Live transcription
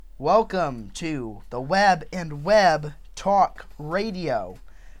Welcome to the Web and Web Talk Radio.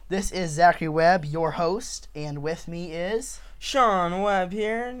 This is Zachary Webb, your host, and with me is Sean Webb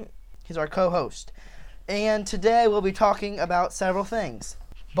here. He's our co-host. And today we'll be talking about several things.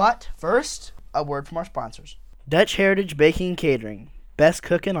 But first, a word from our sponsors. Dutch Heritage Baking and Catering. Best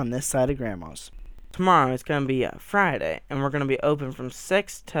cooking on this side of Grandma's. Tomorrow is going to be Friday, and we're going to be open from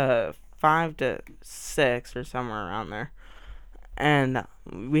 6 to 5 to 6 or somewhere around there. And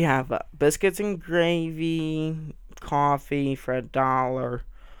we have biscuits and gravy, coffee for $1,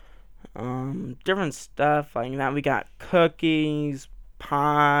 different stuff like that. We got cookies,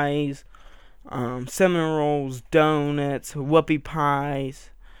 pies, cinnamon rolls, donuts, whoopie pies,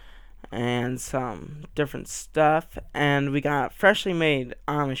 and some different stuff. And we got freshly made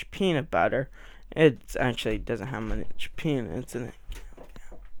Amish peanut butter. It actually doesn't have much peanuts in it.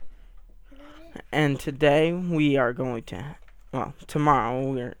 And today we are going to, tomorrow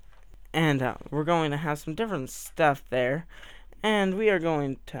we're going to have some different stuff there. And we are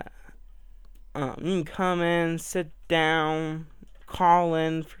going to, you can come in, sit down, call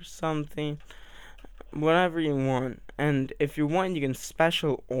in for something, whatever you want. And if you want, you can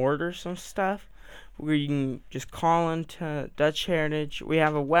special order some stuff where you can just call into Dutch Heritage. We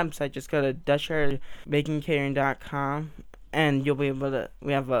have a website. Just go to DutchHeritageBakingCatering.com and you'll be able to,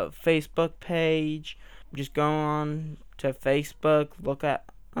 we have a Facebook page. Just go on to Facebook, look at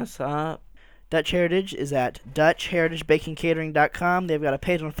us up. Dutch Heritage is at DutchHeritageBakingCatering.com. They've got a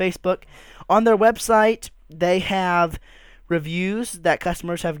page on Facebook. On their website, they have reviews that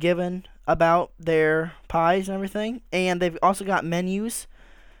customers have given about their pies and everything. And they've also got menus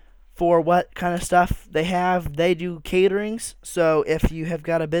for what kind of stuff they have. They do caterings. So if you have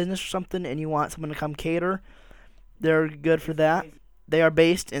got a business or something and you want someone to come cater, they're good for that. They are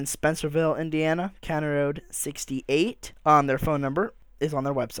based in Spencerville, Indiana, County Road 68. Their phone number is on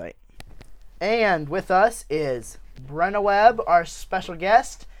their website. And with us is Brenna Webb, our special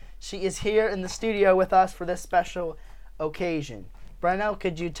guest. She is here in the studio with us for this special occasion. Brenna,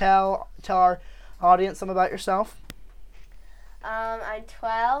 could you tell our audience something about yourself? I'm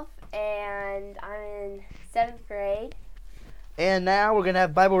 12 and I'm in 7th grade. And now we're going to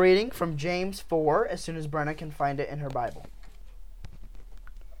have Bible reading from James 4 as soon as Brenna can find it in her Bible.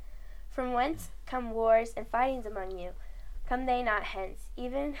 From whence come wars and fightings among you? Come they not hence?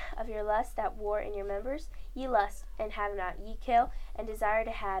 Even of your lust that war in your members? Ye lust, and have not. Ye kill, and desire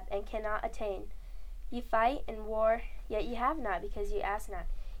to have, and cannot attain. Ye fight and war, yet ye have not, because ye ask not.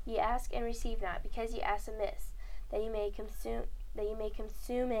 Ye ask and receive not, because ye ask amiss, that ye may consume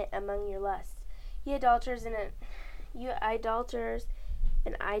it among your lusts. Ye idolaters and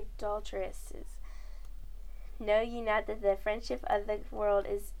idolatresses, know ye not that the friendship of the world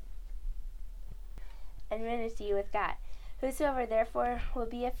is enmity with God? Whosoever therefore will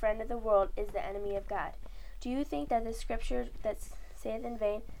be a friend of the world is the enemy of God. Do you think that the scripture that saith in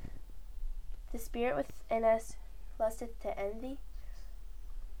vain, the spirit within us lusteth to envy?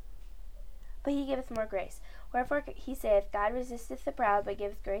 But he giveth more grace. Wherefore he saith, God resisteth the proud, but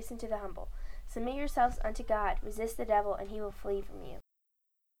giveth grace unto the humble. Submit yourselves unto God. Resist the devil, and he will flee from you.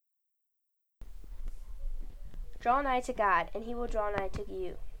 Draw nigh to God, and he will draw nigh to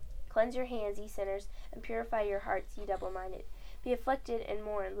you. Cleanse your hands, ye sinners, and purify your hearts, ye double-minded. Be afflicted and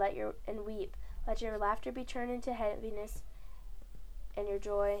mourn, and weep. Let your laughter be turned into heaviness, and your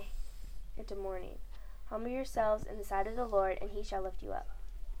joy into mourning. Humble yourselves in the sight of the Lord, and he shall lift you up.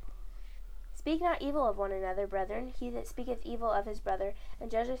 Speak not evil of one another, brethren. He that speaketh evil of his brother, and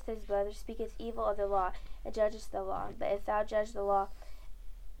judgeth his brother, speaketh evil of the law, and judgeth the law. But if thou judge the law,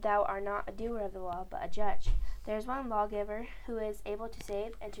 thou art not a doer of the law, but a judge. There is one lawgiver, who is able to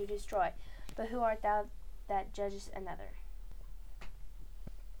save and to destroy. But who art thou that judgest another?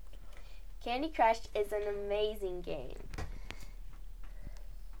 Candy Crush is an amazing game.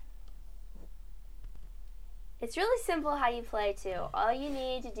 It's really simple how you play too. All you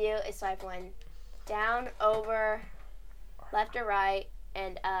need to do is swipe one down, over, left or right,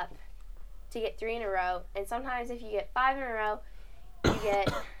 and up to get 3 in a row. And sometimes if you get 5 in a row, you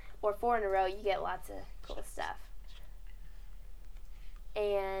get, or 4 in a row, you get lots of cool stuff.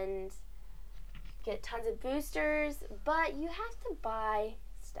 And get tons of boosters, but you have to buy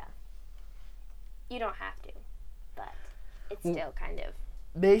stuff. You don't have to, but it's still kind of.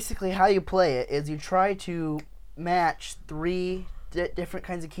 Basically, how you play it is you try to match 3 different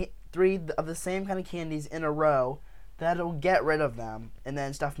kinds of 3 of the same kind of candies in a row. That'll get rid of them, and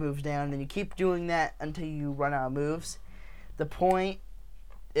then stuff moves down. And then you keep doing that until you run out of moves. The point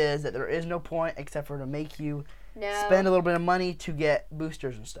is that there is no point except for to make you No. spend a little bit of money to get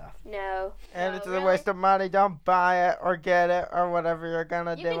boosters and stuff. No. And No, it's a really? waste of money. Don't buy it or get it or whatever you're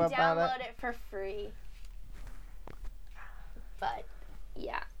gonna You do can about download it. it for free. But,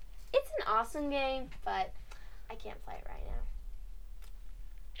 yeah. It's an awesome game, but I can't play it right now.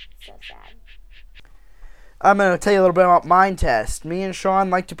 So sad. I'm going to tell you a little bit about Mind Test. Me and Sean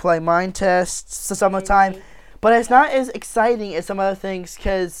like to play Mind Tests some of the time, but it's not as exciting as some other things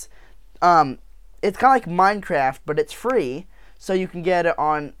because it's kind of like Minecraft, but it's free, so you can get it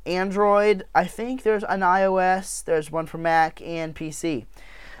on Android. I think there's an iOS, there's one for Mac and PC.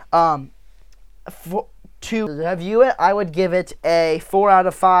 To review it, I would give it a 4 out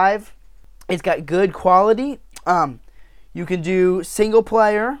of 5. It's got good quality. You can do single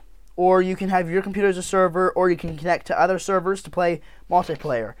player, or you can have your computer as a server, or you can connect to other servers to play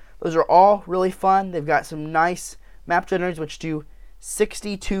multiplayer. Those are all really fun. They've got some nice map generators which do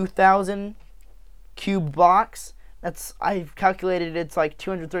 62,000 cube blocks. I've calculated it's like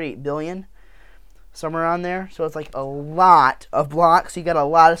 238 billion, somewhere around there. So it's like a lot of blocks. You got a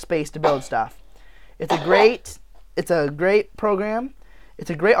lot of space to build stuff. It's a great program.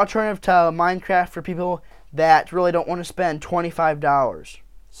 It's a great alternative to Minecraft for people that really don't want to spend $25.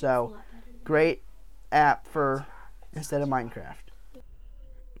 So, great app for instead of Minecraft.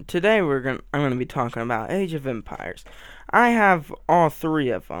 Today I'm gonna be talking about Age of Empires. I have all 3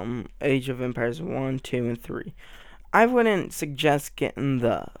 of them: Age of Empires 1, 2, and 3. I wouldn't suggest getting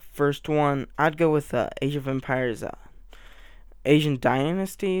the first one. I'd go with Age of Empires Asian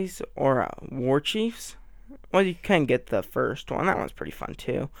Dynasties or War Chiefs. Well, you can get the first one. That one's pretty fun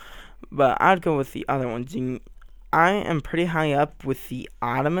too. But I'd go with the other ones. I am pretty high up with the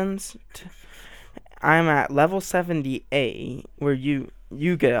Ottomans. I'm at level 78, where you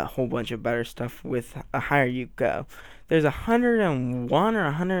get a whole bunch of better stuff with the higher you go. There's 101 or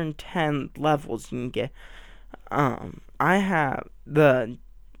 110 levels you can get. I have the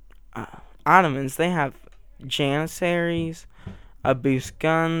Ottomans. They have Janissaries, boost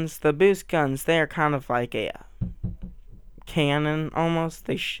guns. The boost guns, they are kind of like a cannon almost.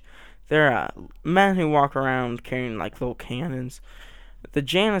 They're men who walk around carrying like little cannons. The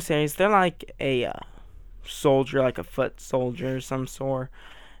Janissaries, they're like a soldier, like a foot soldier of some sort.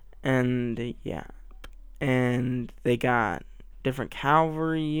 And yeah, and they got different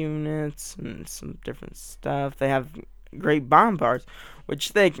cavalry units and some different stuff. They have great bombards,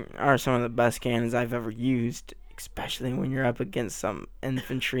 which they are some of the best cannons I've ever used, especially when you're up against some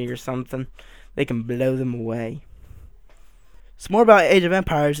infantry or something. They can blow them away. So more about Age of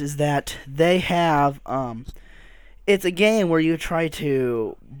Empires is that they have, it's a game where you try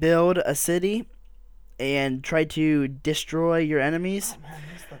to build a city and try to destroy your enemies.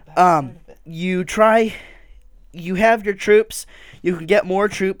 You have your troops. You can get more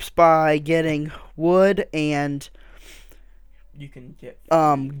troops by getting wood and You can get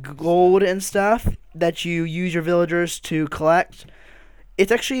gold and stuff that you use your villagers to collect.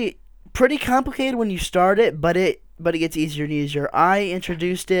 It's actually pretty complicated when you start it, but it gets easier and easier. I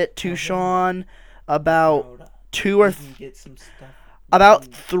introduced it to Sean about 3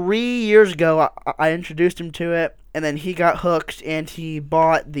 years ago. I introduced him to it, and then he got hooked, and he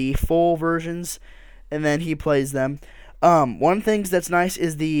bought the full versions, and then he plays them. One of the things that's nice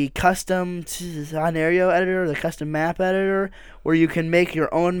is the custom scenario editor, the custom map editor, where you can make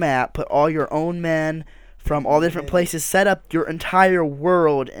your own map, put all your own men from all different places, set up your entire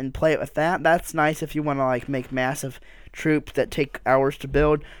world, and play it with that. That's nice if you want to like make massive troops that take hours to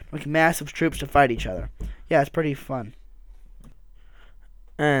build, like massive troops to fight each other. Yeah, it's pretty fun.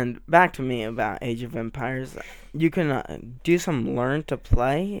 And back to me about Age of Empires. You can do some learn to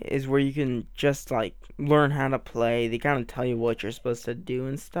play, is where you can just like learn how to play. They kind of tell you what you're supposed to do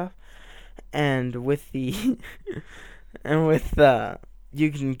and stuff. And with the you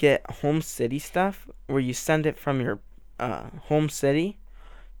can get home city stuff where you send it from your home city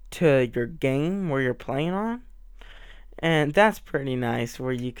to your game where you're playing on. And that's pretty nice,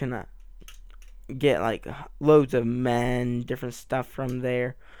 where you can get like loads of men, different stuff from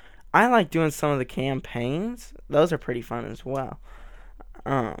there. I like doing some of the campaigns. Those are pretty fun as well.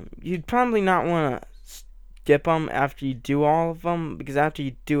 You'd probably not want to skip them after you do all of them, because after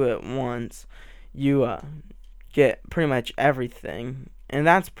you do it once, you get pretty much everything, and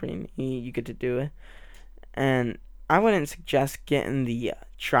that's pretty neat. You get to do it. And I wouldn't suggest getting the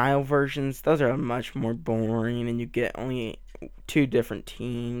trial versions. Those are much more boring, and you get only 2 different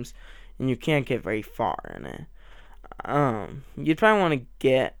teams, and you can't get very far in it. You'd probably want to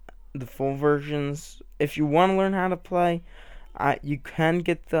get the full versions. If you want to learn how to play, you can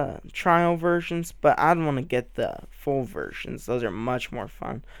get the trial versions, but I'd want to get the full versions. Those are much more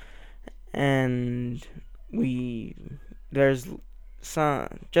fun. And there's some.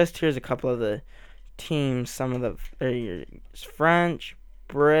 Just here's a couple of the teams. Some of there's French,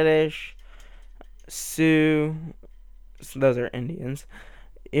 British, Sioux. So those are Indians.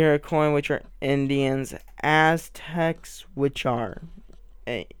 Iroquois, which are Indians. Aztecs, which are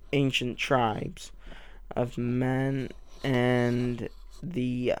ancient tribes of men, and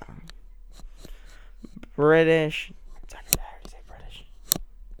the British.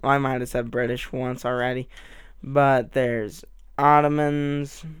 Well, I might have said British once already, but there's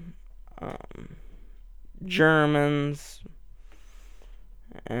Ottomans, Germans,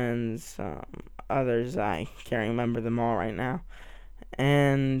 and some others. I can't remember them all right now.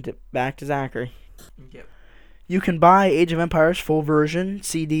 And back to Zachary. Yep. You can buy Age of Empires full version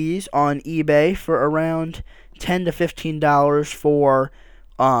CDs on eBay for around $10 to $15 for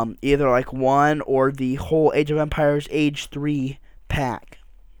either like one or the whole Age of Empires Age 3 pack.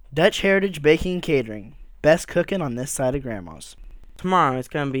 Dutch Heritage Baking and Catering. Best cooking on this side of Grandma's. Tomorrow it's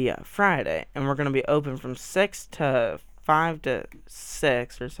going to be Friday, and we're going to be open from 6 to 5 to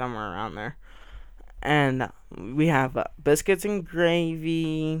 6 or somewhere around there. And we have biscuits and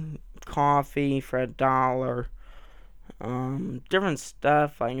gravy, coffee for $1, different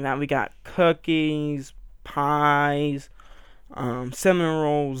stuff like that. We got cookies, pies, cinnamon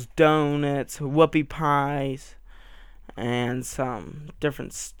rolls, donuts, whoopie pies, and some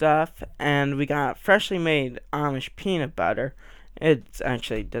different stuff. And we got freshly made Amish peanut butter. It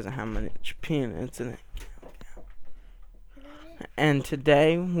actually doesn't have much peanuts in it. And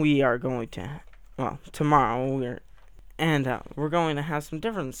today we are going to, tomorrow we're going to have some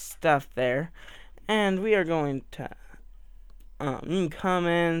different stuff there. And we are going to, you can come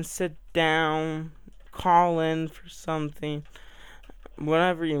in, sit down, call in for something,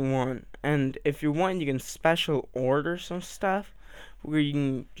 whatever you want. And if you want, you can special order some stuff where you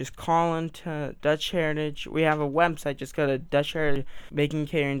can just call into Dutch Heritage. We have a website. Just go to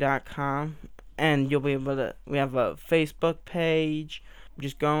DutchHeritageBakingCatering.com, and you'll be able to. We have a Facebook page.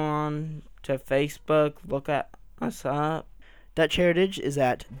 Just go on to Facebook, look at us up. Dutch Heritage is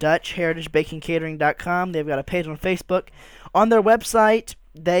at DutchHeritageBakingCatering.com. They've got a page on Facebook. On their website,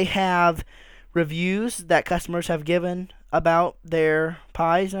 they have reviews that customers have given about their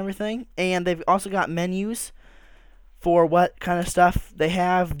pies and everything, and they've also got menus for what kind of stuff they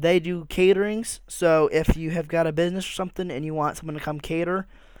have. They do caterings, so if you have got a business or something and you want someone to come cater,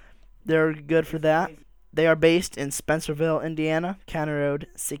 they're good for that. They are based in Spencerville, Indiana, County Road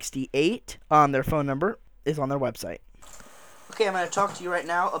 68. Their phone number is on their website. Okay, I'm going to talk to you right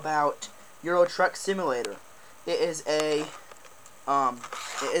now about Euro Truck Simulator. It is a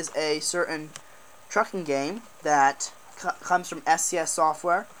certain trucking game that comes from SCS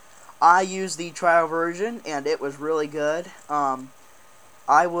Software. I used the trial version, and it was really good.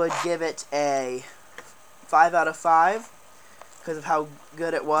 I would give it a 5 out of 5 because of how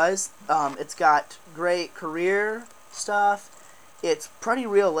good it was. It's got great career stuff. It's pretty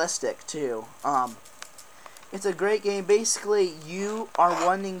realistic, too. It's a great game. Basically, you are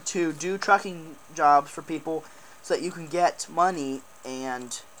wanting to do trucking jobs for people so that you can get money,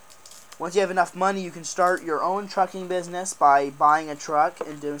 and once you have enough money, you can start your own trucking business by buying a truck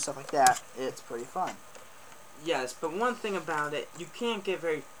and doing stuff like that. It's pretty fun. Yes, but one thing about it, you can't get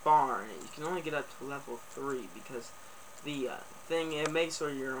very far in it. You can only get up to level 3 because the thing, it makes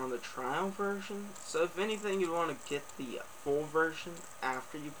sure you're on the trial version. So if anything, you'd want to get the full version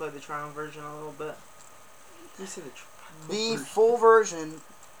after you play the trial version a little bit. You said the full version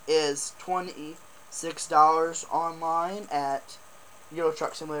is $26 online at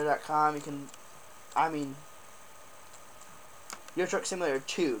EuroTruckSimulator.com. Euro Truck Simulator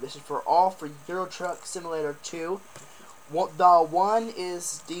 2. This is for Euro Truck Simulator 2. The 1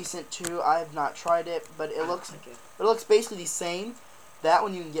 is decent too. I have not tried it, but it looks basically the same. That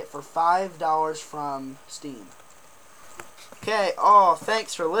one you can get for $5 from Steam. Okay,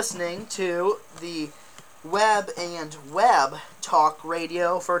 thanks for listening to the Web and Web Talk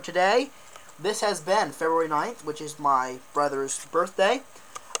Radio for today. This has been February 9th, which is my brother's birthday.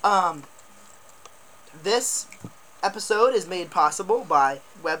 This episode is made possible by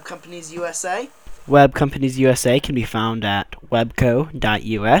Web Companies USA. Web Companies USA can be found at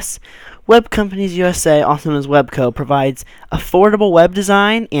webco.us. Web Companies USA, also known as Webco, provides affordable web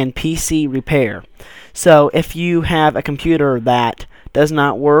design and PC repair. So if you have a computer that does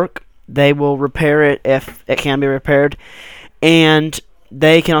not work, they will repair it if it can be repaired. And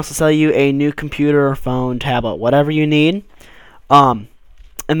they can also sell you a new computer, phone, tablet, whatever you need. And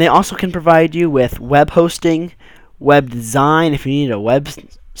they also can provide you with web hosting, web design. If you need a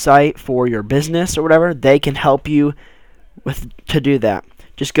website for your business or whatever, they can help you to do that.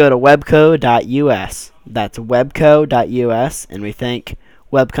 Just go to webco.us. That's webco.us, and we thank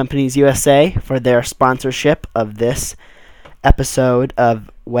Web Companies USA for their sponsorship of this episode of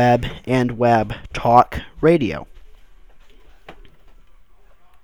Web and Web Talk Radio.